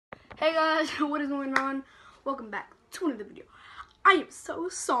Hey guys, what is going on? Welcome back to another video. I am so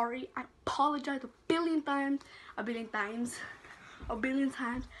sorry. I apologize a billion times. I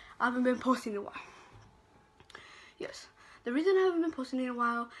haven't been posting in a while. Yes, the reason I haven't been posting in a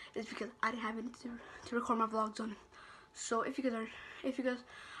while is because I didn't have anything to record my vlogs on. So if you guys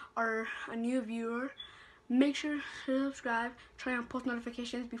are a new viewer, make sure to subscribe, turn on post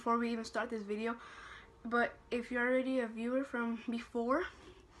notifications before we even start this video. But if you're already a viewer from before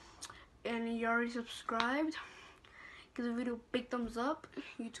and you're already subscribed, give the video a big thumbs up.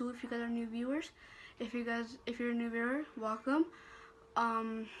 You too, if you guys are new viewers. If you're a new viewer, welcome.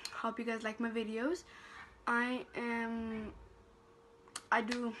 Hope you guys like my videos. I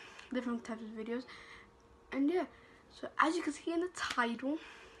do different types of videos, and yeah. So as you can see in the title,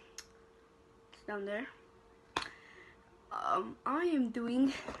 it's down there. I am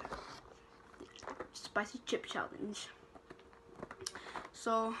doing spicy chip challenge.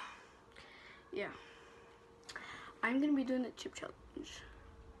 So yeah, I'm gonna be doing the chip challenge.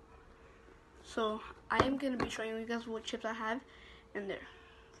 So I am gonna be showing you guys what chips I have in there.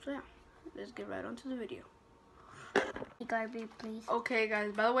 So yeah, let's get right on to the video. Garbage, please. Okay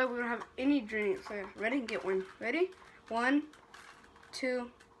guys, by the way, we don't have any drinks. So ready? Get one. Ready? 1, 2,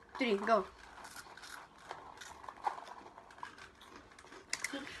 3, go.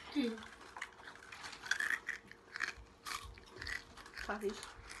 Toffees.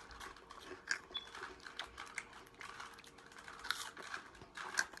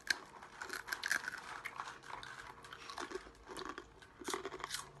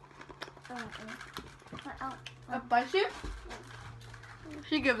 A spicy?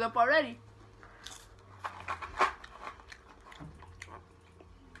 She gives up already.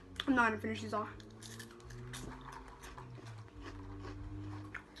 I'm not gonna finish these all.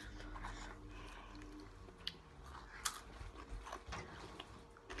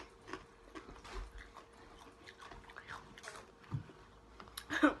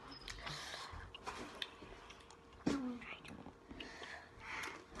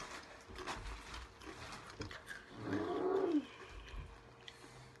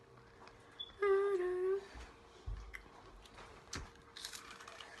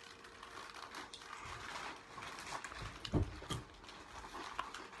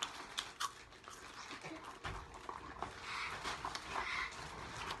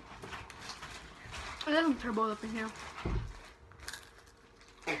 There's some turbo up in here.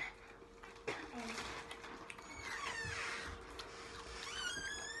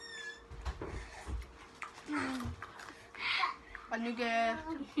 A new gift.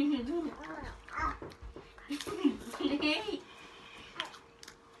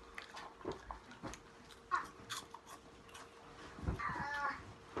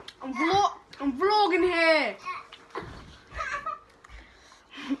 I'm vlogging here.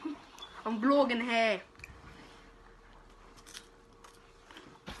 I'm vlogging here.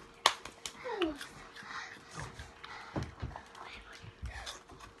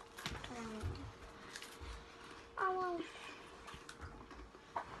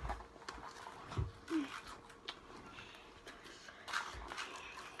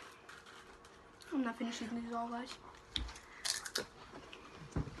 I'm not finishing these all, guys.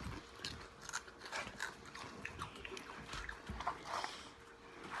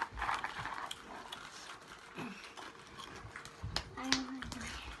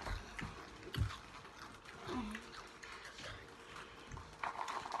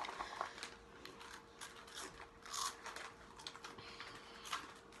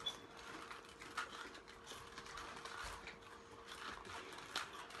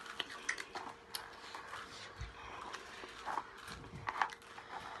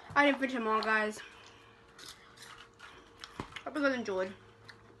 I didn't finish them all, guys. Hope you guys enjoyed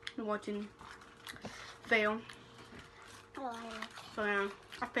watching fail. Oh, So yeah,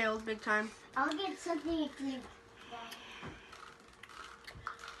 I failed big time. I'll get something to drink.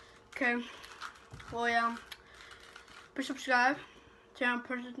 Okay. Well, yeah. Please subscribe, turn on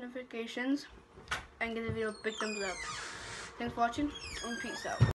post notifications, and give the video a big thumbs up. Thanks for watching, and peace out.